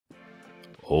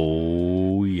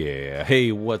Oh yeah.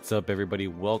 Hey, what's up everybody?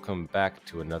 Welcome back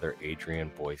to another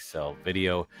Adrian Boysel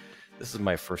video. This is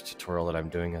my first tutorial that I'm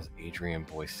doing as Adrian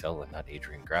Boysel and not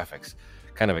Adrian Graphics.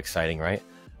 Kind of exciting, right?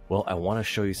 Well, I want to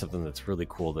show you something that's really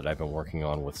cool that I've been working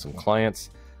on with some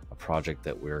clients, a project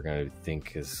that we're going to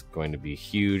think is going to be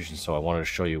huge. And so I wanted to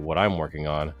show you what I'm working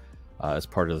on as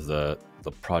part of the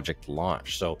project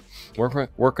launch. So we're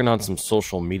working on some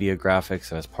social media graphics,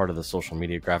 and as part of the social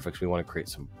media graphics, we want to create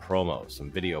some promos,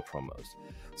 some video promos.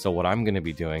 So what I'm going to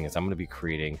be doing is I'm going to be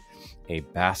creating a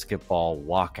basketball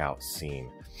walkout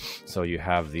scene. So you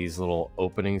have these little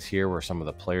openings here where some of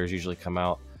the players usually come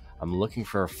out. I'm looking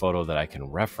for a photo that I can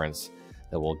reference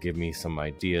that will give me some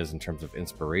ideas in terms of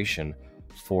inspiration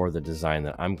for the design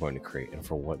that I'm going to create. And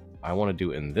for what I want to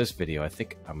do in this video, I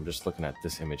think I'm just looking at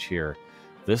this image here.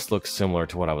 This looks similar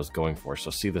to what I was going for.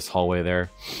 So see this hallway there?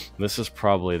 This is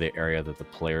probably the area that the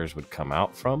players would come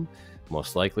out from,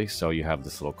 most likely. So you have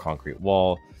this little concrete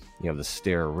wall, you have the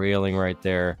stair railing right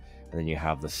there, and then you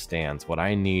have the stands. What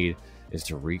I need is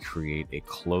to recreate a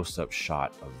close-up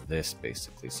shot of this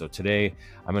basically. So today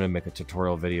I'm going to make a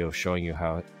tutorial video showing you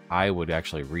how I would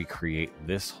actually recreate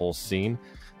this whole scene,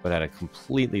 but at a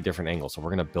completely different angle. So we're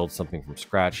going to build something from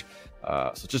scratch.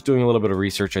 So just doing a little bit of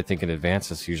research, I think in advance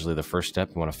is usually the first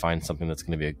step. You want to find something that's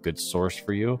going to be a good source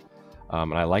for you.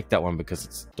 And I like that one because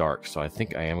it's dark. So I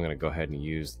think I am going to go ahead and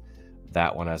use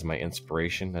that one as my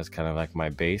inspiration, as kind of like my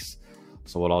base.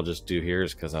 So what I'll just do here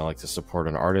is, because I like to support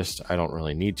an artist, I don't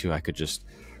really need to. I could just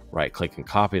right click and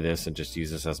copy this and just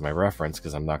use this as my reference,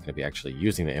 because I'm not going to be actually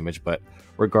using the image. But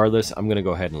regardless, I'm going to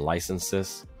go ahead and license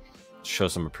this, show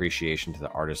some appreciation to the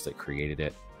artist that created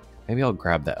it. Maybe I'll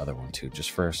grab that other one too,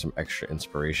 just for some extra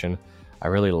inspiration. I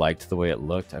really liked the way it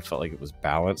looked. I felt like it was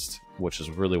balanced, which is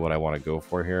really what I want to go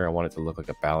for here. I want it to look like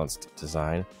a balanced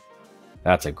design.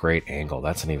 That's a great angle.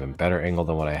 That's an even better angle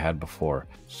than what I had before.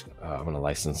 I'm going to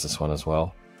license this one as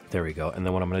well. There we go. And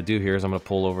then what I'm going to do here is I'm going to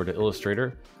pull over to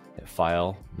Illustrator, hit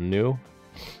File, New,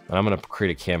 and I'm going to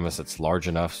create a canvas that's large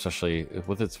enough, especially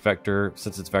with its vector.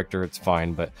 Since it's vector, it's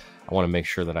fine, but I want to make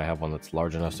sure that I have one that's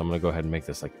large enough. So I'm going to go ahead and make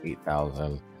this like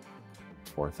 8,000,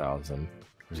 4,000. I'm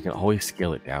just going to always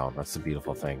scale it down. That's the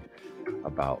beautiful thing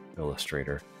about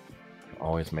Illustrator.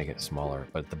 Always make it smaller,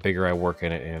 but the bigger I work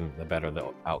in it, the better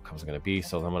the outcome's going to be.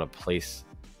 So I'm going to place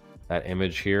that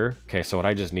image here. Okay, so what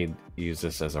I just need to use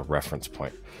this as a reference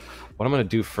point. What I'm going to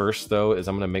do first, though, is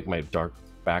I'm going to make my dark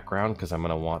background, because I'm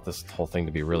going to want this whole thing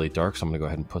to be really dark. So I'm going to go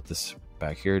ahead and put this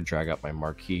back here, drag out my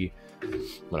marquee. I'm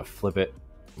going to flip it.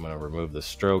 I'm going to remove the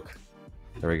stroke.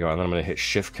 There we go. And then I'm going to hit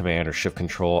Shift Command or Shift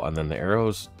Control, and then the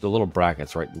arrows, the little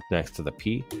brackets right next to the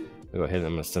P. I'll go ahead and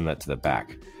I'm going to send that to the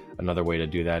back. Another way to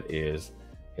do that is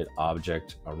hit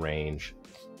Object, Arrange,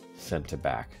 Send to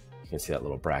Back. You can see that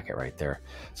little bracket right there.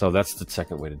 So that's the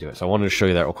second way to do it. So I wanted to show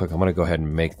you that real quick. I'm going to go ahead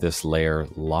and make this layer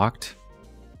locked.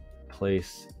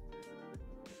 Place.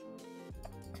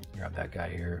 Grab that guy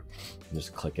here and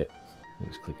just click it. And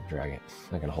just click and drag it.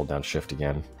 I'm going to hold down Shift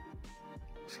again.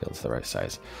 Scale it to the right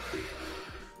size.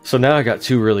 So now I got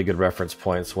two really good reference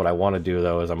points. What I want to do,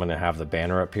 though, is I'm going to have the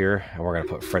banner up here, and we're going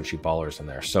to put Frenchie Ballers in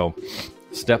there. So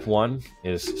step one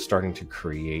is starting to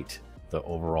create the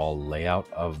overall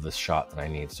layout of the shot that I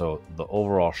need. So the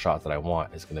overall shot that I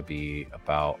want is going to be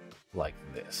about like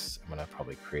this. I'm going to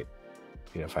probably create,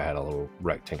 if I had a little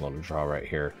rectangle to draw right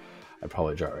here, I'd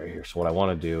probably draw it right here. So what I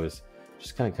want to do is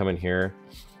just kind of come in here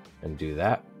and do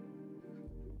that.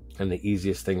 And the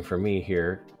easiest thing for me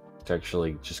here to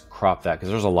actually just crop that, because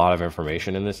there's a lot of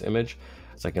information in this image.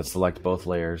 So I can select both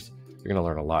layers. You're going to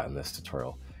learn a lot in this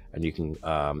tutorial. And you can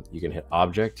hit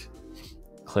Object,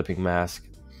 Clipping Mask,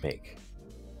 Make.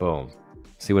 Boom.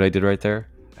 See what I did right there?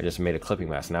 I just made a clipping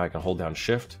mask. Now I can hold down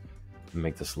Shift and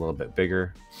make this a little bit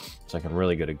bigger, so I can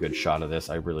really get a good shot of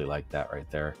this. I really like that right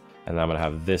there. And then I'm going to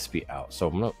have this be out. So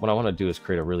what I want to do is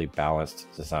create a really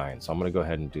balanced design. So I'm going to go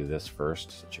ahead and do this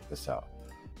first. So check this out.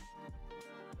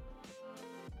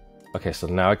 Okay, so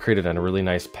now I created a really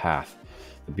nice path.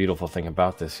 The beautiful thing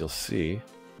about this, you'll see,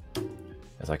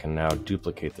 is I can now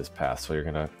duplicate this path. So you're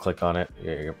going to click on it.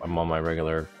 I'm on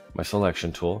my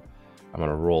selection tool. I'm going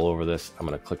to roll over this. I'm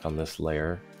going to click on this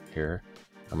layer here.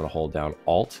 I'm going to hold down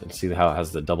Alt and see how it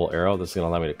has the double arrow. This is going to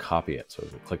allow me to copy it. So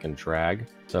click and drag.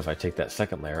 So if I take that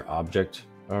second layer, Object,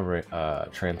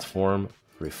 Transform,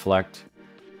 Reflect,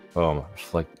 boom,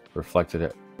 reflected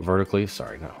it vertically.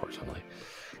 Sorry, not horizontally.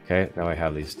 Okay, now I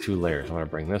have these two layers. I'm going to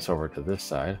bring this over to this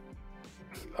side.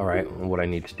 All right, and what I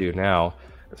need to do now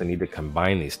is I need to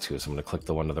combine these two. So I'm going to click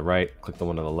the one to the right, click the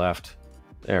one to the left.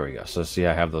 There we go. So see,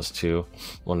 I have those two,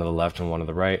 one to the left and one to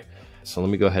the right. So let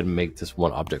me go ahead and make this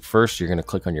one object first. You're going to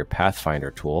click on your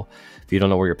Pathfinder tool. If you don't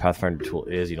know where your Pathfinder tool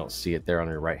is, you don't see it there on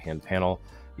your right hand panel,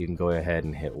 you can go ahead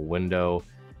and hit Window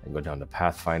and go down to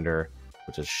Pathfinder,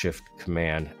 which is Shift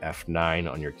Command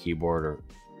F9 on your keyboard, or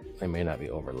they may not be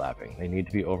overlapping. They need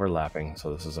to be overlapping,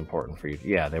 so this is important for you.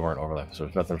 Yeah, they weren't overlapping, so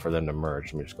there's nothing for them to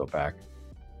merge. Let me just go back.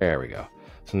 There we go.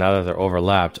 So now that they're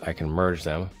overlapped, I can merge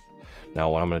them. Now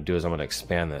what I'm going to do is I'm going to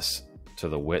expand this to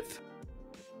the width.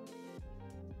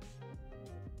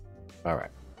 All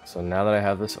right, so now that I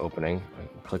have this opening, I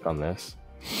can click on this.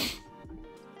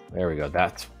 There we go.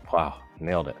 That's, wow,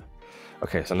 nailed it.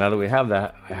 Okay, so now that we have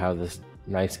that, I have this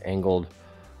nice angled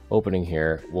opening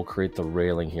here. We'll create the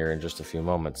railing here in just a few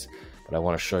moments, but I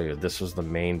want to show you this was the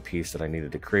main piece that I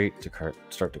needed to create to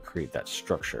start to create that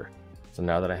structure. So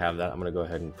now that I have that, I'm going to go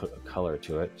ahead and put a color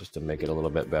to it just to make it a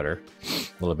little bit better,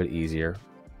 a little bit easier.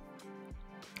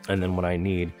 And then what I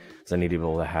need is I need to be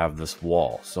able to have this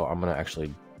wall. So I'm going to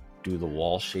actually do the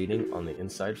wall shading on the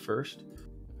inside first.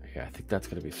 Yeah, I think that's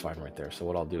going to be fine right there. So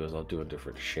what I'll do is I'll do a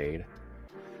different shade,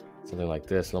 something like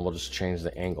this, and then we'll just change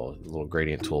the angle. The little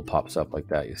gradient tool pops up like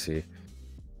that, you see.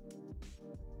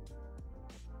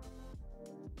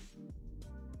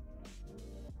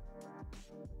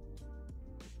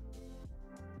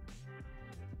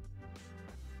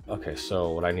 Okay,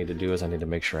 so what I need to do is I need to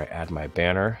make sure I add my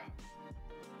banner.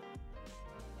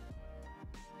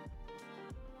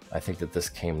 I think that this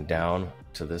came down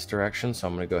to this direction, so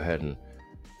I'm going to go ahead and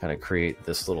kind of create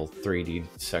this little 3D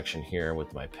section here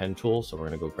with my pen tool. So we're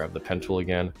going to go grab the pen tool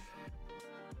again,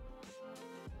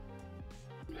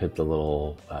 hit the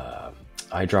little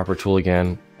eyedropper tool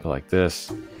again, go like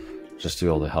this, just to be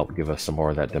able to help give us some more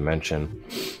of that dimension.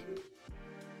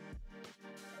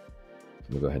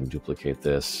 Let me go ahead and duplicate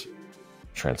this,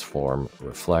 transform,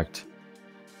 reflect.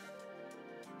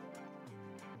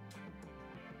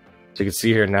 So you can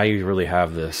see here, now you really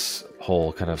have this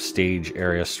whole kind of stage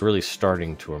area really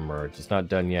starting to emerge. It's not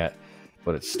done yet,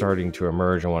 but it's starting to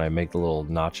emerge. And when I make the little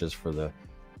notches for the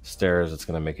stairs, it's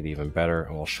going to make it even better.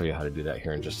 And we'll show you how to do that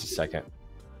here in just a second.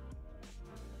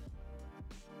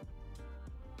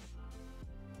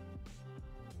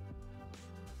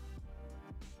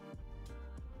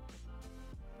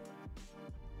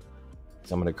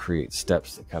 So I'm going to create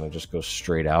steps that kind of just go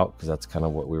straight out, because that's kind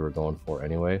of what we were going for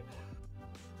anyway.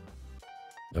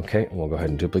 Okay, and we'll go ahead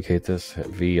and duplicate this, hit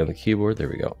V on the keyboard, there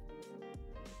we go.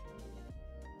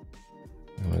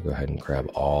 I'm gonna go ahead and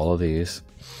grab all of these,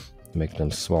 make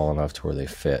them small enough to where they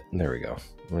fit, and there we go.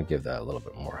 I'm gonna give that a little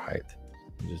bit more height.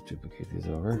 Just duplicate these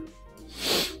over.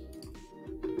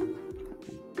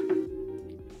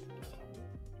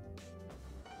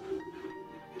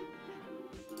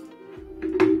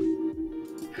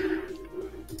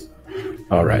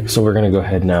 All right, so we're gonna go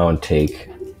ahead now and take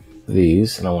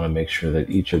these, and I want to make sure that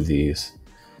each of these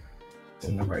is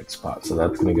in the right spot. So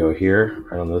that's going to go here,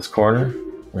 right on this corner.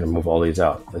 We're going to move all these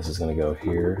out. This is going to go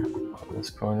here on this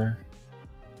corner.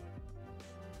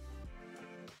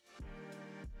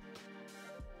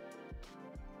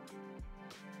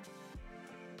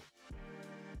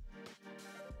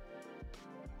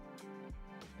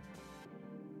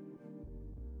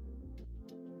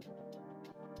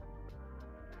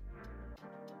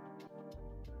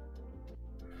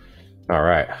 All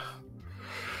right,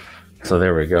 so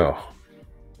there we go.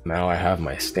 Now I have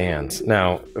my stands.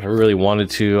 Now, if I really wanted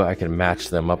to, I can match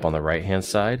them up on the right-hand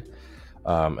side.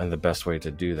 And the best way to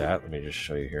do that, let me just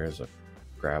show you here, is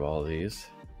grab all of these.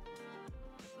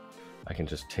 I can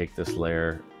just take this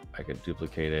layer, I could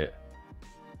duplicate it,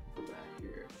 go back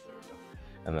here,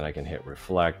 and then I can hit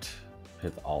reflect,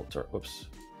 hit the alter, whoops,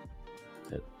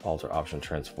 hit alter option,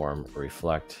 transform,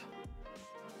 reflect.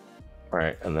 All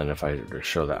right, and then if I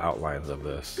show the outlines of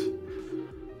this,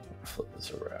 flip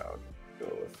this around, go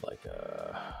with like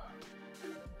a...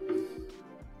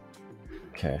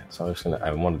 Okay, so I'm just gonna,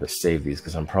 I wanted to save these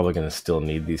because I'm probably gonna still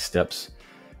need these steps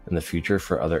in the future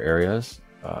for other areas.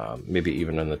 Maybe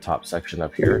even in the top section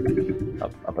up here,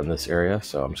 up in this area.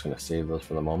 So I'm just gonna save those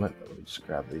for the moment. Let me just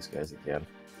grab these guys again.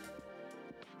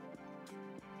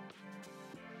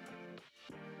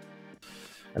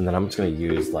 And then I'm just going to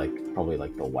use probably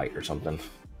like the white or something.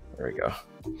 There we go.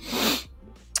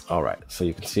 All right, so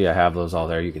you can see I have those all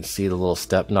there. You can see the little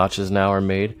step notches now are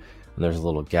made, and there's a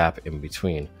little gap in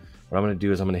between. What I'm going to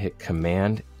do is I'm going to hit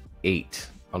Command 8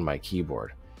 on my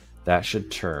keyboard. That should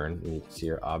turn, and you can see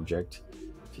your object.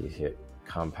 If you hit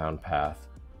compound path,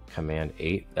 Command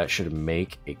 8, that should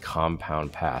make a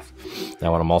compound path.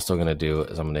 Now what I'm also going to do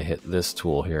is I'm going to hit this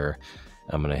tool here.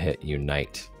 I'm going to hit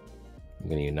Unite. I'm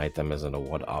going to unite them as into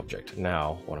one object.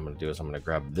 Now, what I'm going to do is I'm going to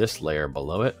grab this layer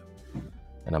below it,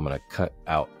 and I'm going to cut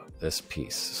out this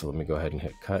piece. So let me go ahead and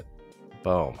hit cut.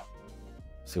 Boom.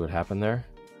 See what happened there?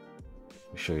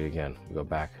 Let me show you again. We go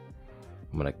back.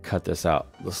 I'm going to cut this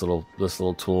out. This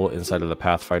little tool inside of the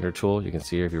Pathfinder tool, you can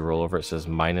see here if you roll over, it says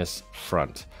minus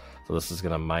front. So this is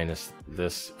going to minus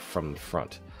this from the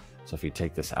front. So if you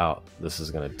take this out, this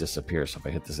is going to disappear. So if I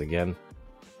hit this again,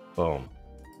 boom,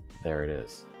 there it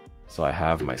is. So I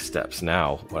have my steps.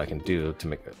 Now what I can do to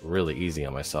make it really easy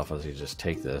on myself is you just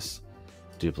take this,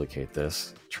 duplicate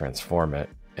this, transform it,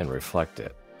 and reflect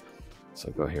it. So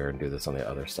go here and do this on the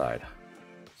other side.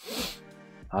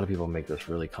 A lot of people make this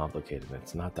really complicated, and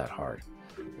it's not that hard.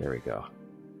 There we go.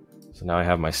 So now I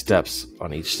have my steps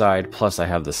on each side, plus I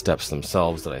have the steps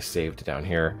themselves that I saved down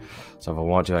here. So if I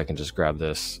want to, I can just grab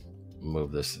this,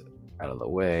 move this out of the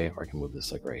way, or I can move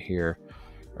this like right here,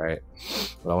 right?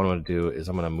 What I want to do is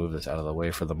I'm going to move this out of the way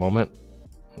for the moment.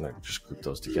 I'm going to just group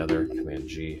those together, Command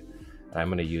G, and I'm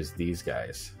going to use these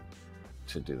guys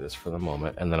to do this for the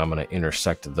moment, and then I'm going to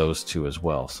intersect those two as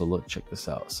well. So look, check this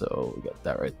out. So we got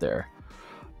that right there.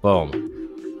 Boom.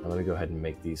 Now let me go ahead and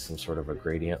make these some sort of a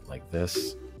gradient like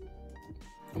this.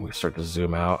 And we start to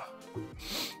zoom out.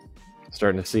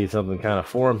 Starting to see something kind of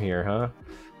form here, huh?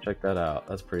 Check that out.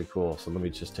 That's pretty cool. So let me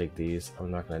just take these.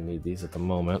 I'm not going to need these at the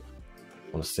moment.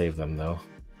 I want to save them though.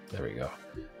 There we go.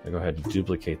 I go ahead and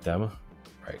duplicate them.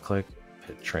 Right click,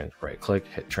 right click,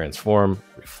 hit transform,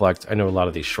 reflect. I know a lot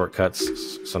of these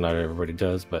shortcuts, so not everybody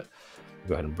does, but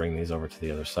go ahead and bring these over to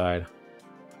the other side.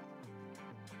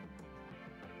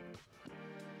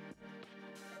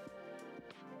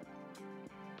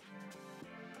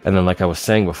 And then like I was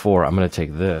saying before, I'm going to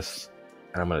take this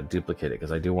and I'm going to duplicate it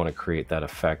because I do want to create that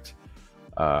effect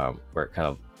where it kind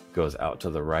of goes out to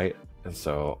the right. And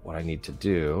so what I need to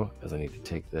do is I need to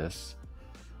take this,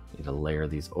 I need to layer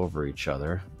these over each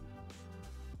other.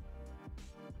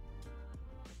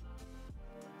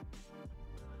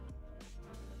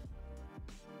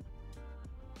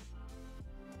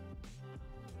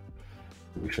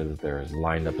 Make sure that they're as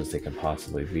lined up as they can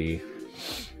possibly be.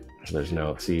 So there's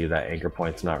no, see that anchor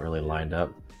point's not really lined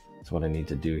up. So what I need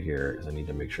to do here is I need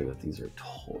to make sure that these are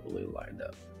totally lined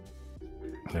up.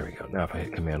 There we go. Now if I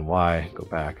hit Command Y, go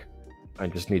back, I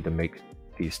just need to make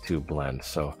these two blend.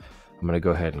 So I'm going to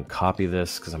go ahead and copy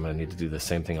this because I'm going to need to do the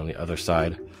same thing on the other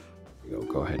side.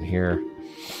 Go ahead and here.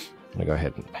 I'm going to go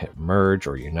ahead and hit merge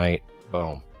or unite.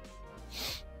 Boom.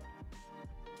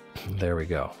 There we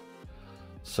go.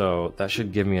 So that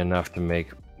should give me enough to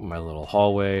make my little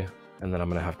hallway. And then I'm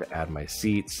going to have to add my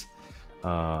seats.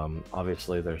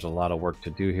 Obviously, there's a lot of work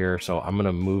to do here. So I'm going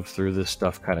to move through this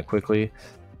stuff kind of quickly.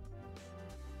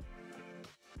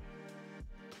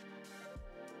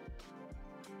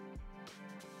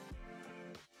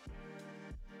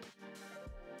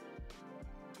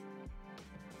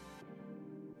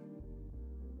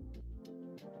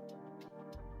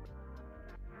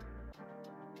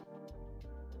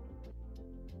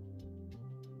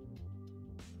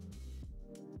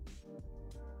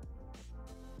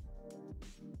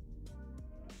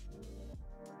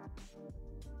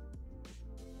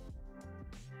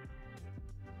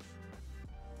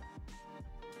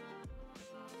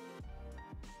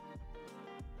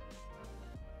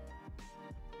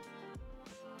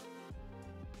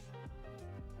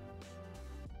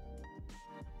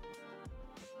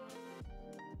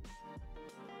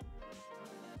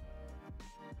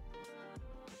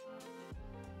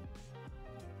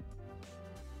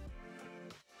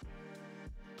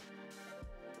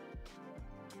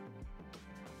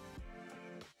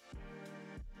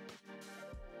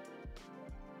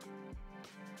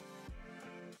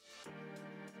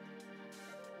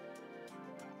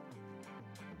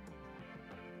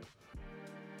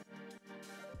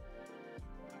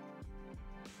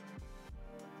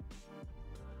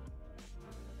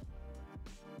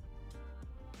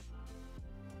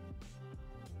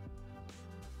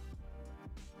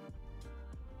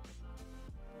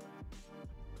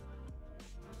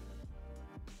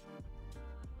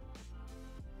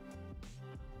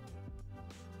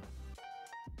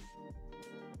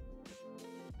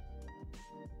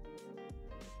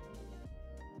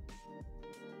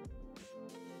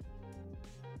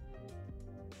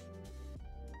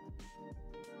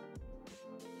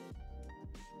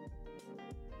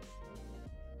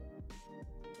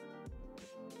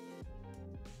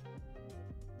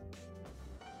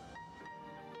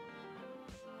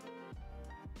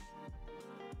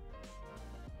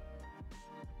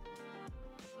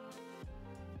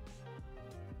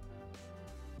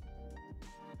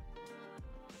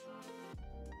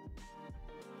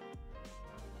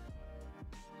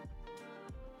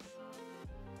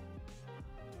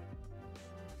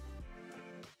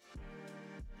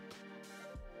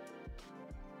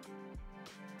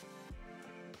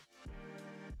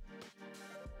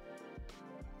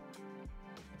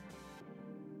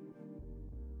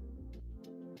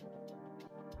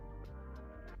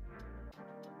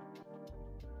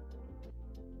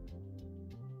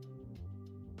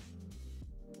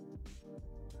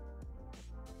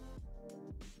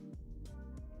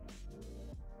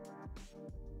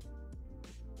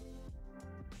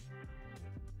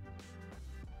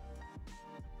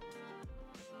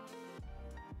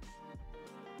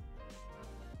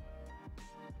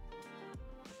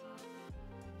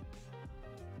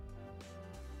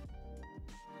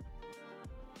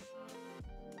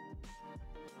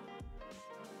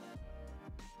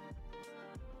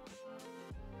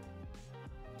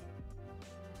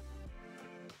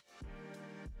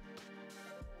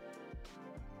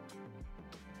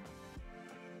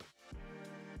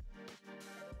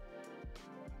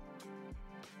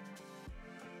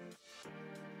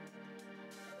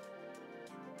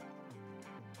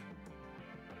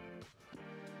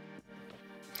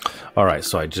 All right,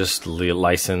 so I just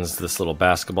licensed this little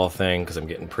basketball thing because I'm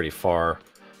getting pretty far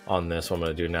on this. What I'm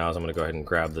going to do now is I'm going to go ahead and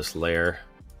grab this layer.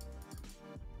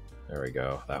 There we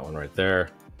go, that one right there.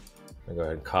 I'm going to go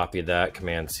ahead and copy that,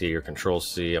 Command C or Control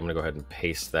C. I'm going to go ahead and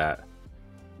paste that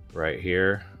right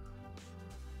here.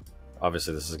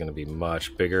 Obviously this is going to be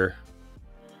much bigger.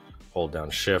 Hold down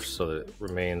Shift so that it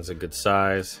remains a good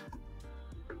size.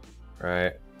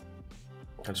 Right.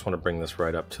 I just want to bring this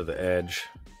right up to the edge.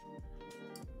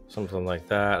 Something like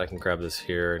that. I can grab this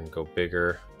here and go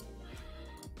bigger.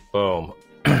 Boom.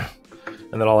 And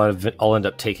then I'll end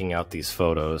up taking out these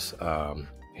photos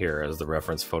here as the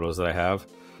reference photos that I have.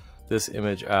 This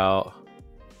image out.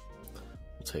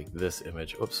 We'll take this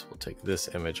image. Oops. We'll take this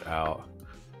image out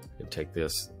and take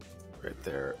this right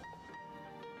there.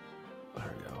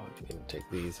 There we go. I can even take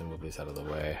these and move these out of the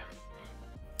way.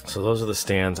 So those are the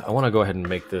stands. I want to go ahead and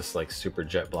make this like super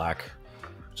jet black.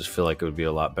 Just feel like it would be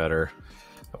a lot better.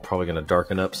 I'm probably going to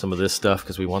darken up some of this stuff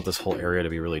because we want this whole area to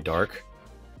be really dark.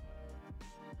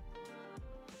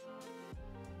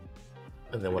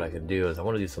 And then what I can do is I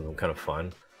want to do something kind of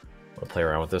fun. I want to play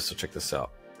around with this, so check this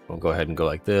out. I'll go ahead and go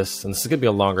like this. And this is going to be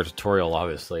a longer tutorial,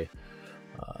 obviously.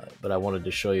 But I wanted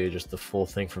to show you just the full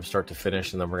thing from start to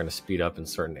finish, and then we're going to speed up in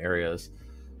certain areas.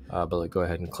 But go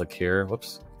ahead and click here.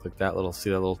 Whoops. Click that little,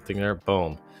 see that little thing there?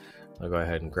 Boom. I'll go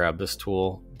ahead and grab this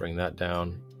tool, bring that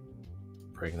down,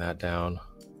 bring that down.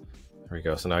 There we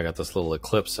go. So now I got this little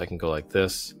ellipse. I can go like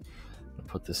this. I'll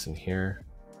put this in here.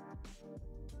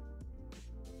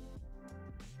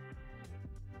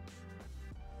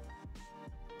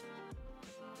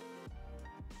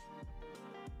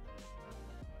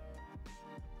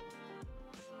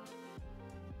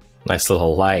 Nice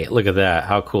little light. Look at that.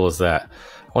 How cool is that?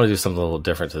 I want to do something a little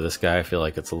different to this guy. I feel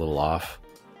like it's a little off.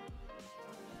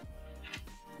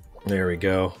 There we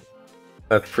go.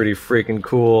 That's pretty freaking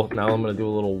cool. Now I'm going to do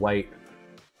a little white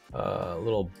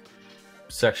little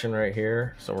section right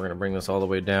here. So we're going to bring this all the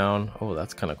way down. Oh,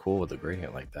 that's kind of cool with the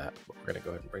gradient like that. We're going to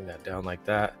go ahead and bring that down like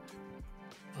that.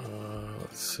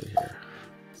 Let's see here.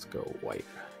 Let's go white.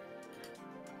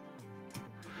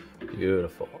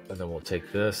 Beautiful. And then we'll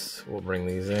take this. We'll bring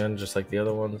these in just like the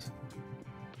other ones.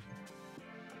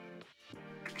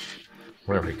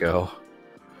 There we go.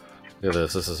 Look at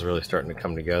this. This is really starting to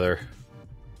come together.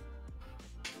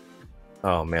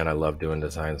 Oh man, I love doing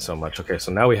design so much. Okay,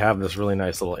 so now we have this really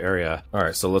nice little area. All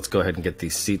right, so let's go ahead and get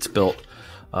these seats built.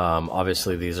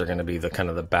 Obviously, these are going to be the kind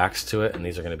of the backs to it, and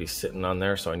these are going to be sitting on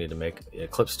there. So I need to make an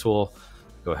ellipse tool.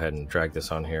 Go ahead and drag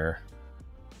this on here.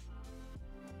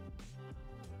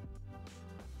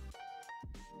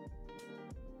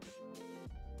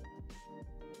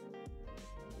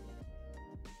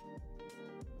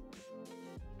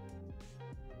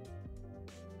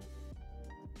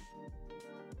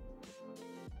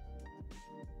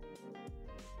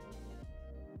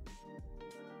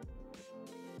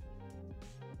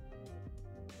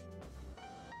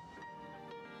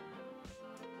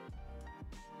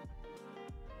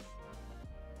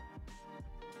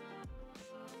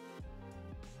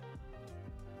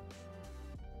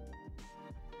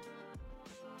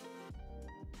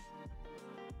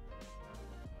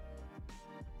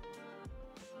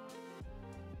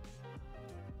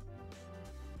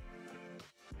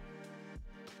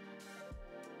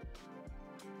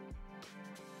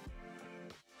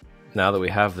 Now that we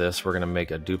have this, we're going to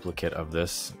make a duplicate of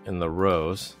this in the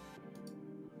rows.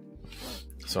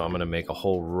 So I'm going to make a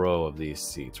whole row of these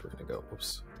seats. We're going to go,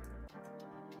 oops.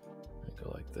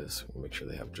 Go like this. Make sure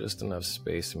they have just enough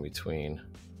space in between.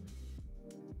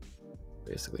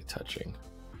 Basically touching.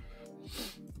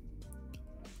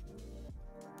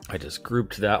 I just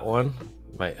grouped that one.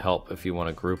 Might help if you want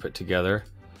to group it together.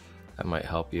 That might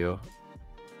help you.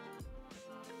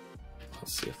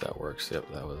 Let's see if that works.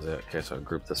 Yep, that was it. Okay, so I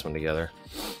grouped this one together.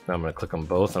 Now I'm going to click them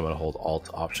both. I'm going to hold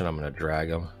Alt Option. I'm going to drag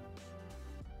them.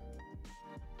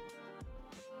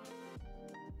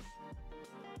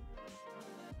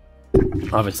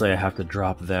 Obviously, I have to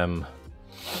drop them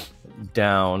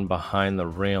down behind the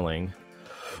railing.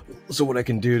 So what I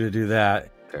can do to do that,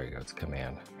 there you go, it's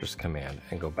Command. Just Command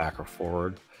and go back or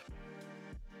forward.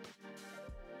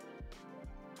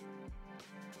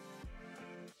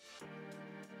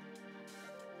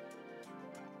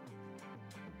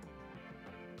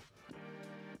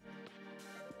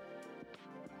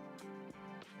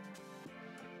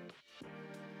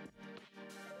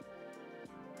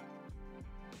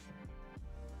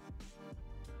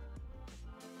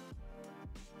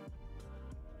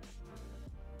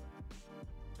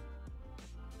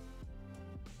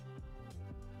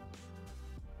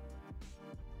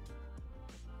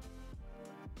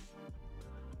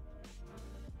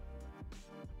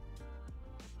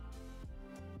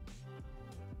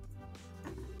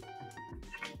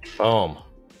 Boom.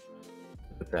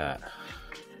 Look at that.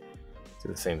 Do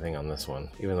the same thing on this one.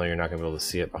 Even though you're not gonna be able to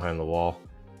see it behind the wall,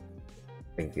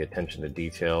 I think the attention to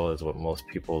detail is what most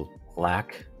people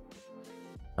lack.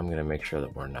 I'm gonna make sure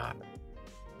that we're not.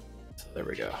 So there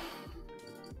we go.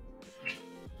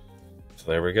 So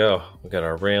there we go. We got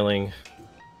our railing.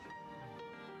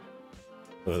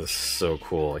 This is so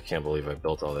cool. I can't believe I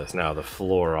built all this. Now the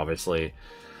floor, obviously,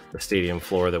 the stadium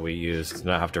floor that we used to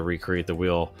not have to recreate the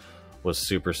wheel was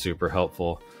super, super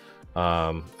helpful.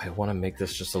 I want to make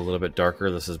this just a little bit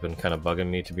darker. This has been kind of bugging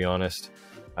me, to be honest.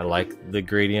 I like the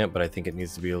gradient, but I think it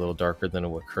needs to be a little darker than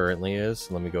what currently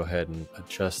is. Let me go ahead and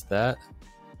adjust that.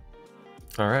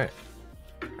 All right.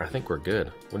 I think we're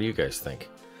good. What do you guys think?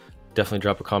 Definitely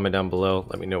drop a comment down below.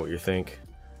 Let me know what you think.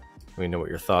 Let me know what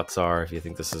your thoughts are, if you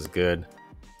think this is good.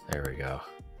 There we go.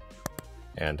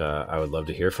 And I would love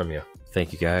to hear from you.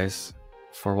 Thank you guys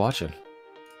for watching.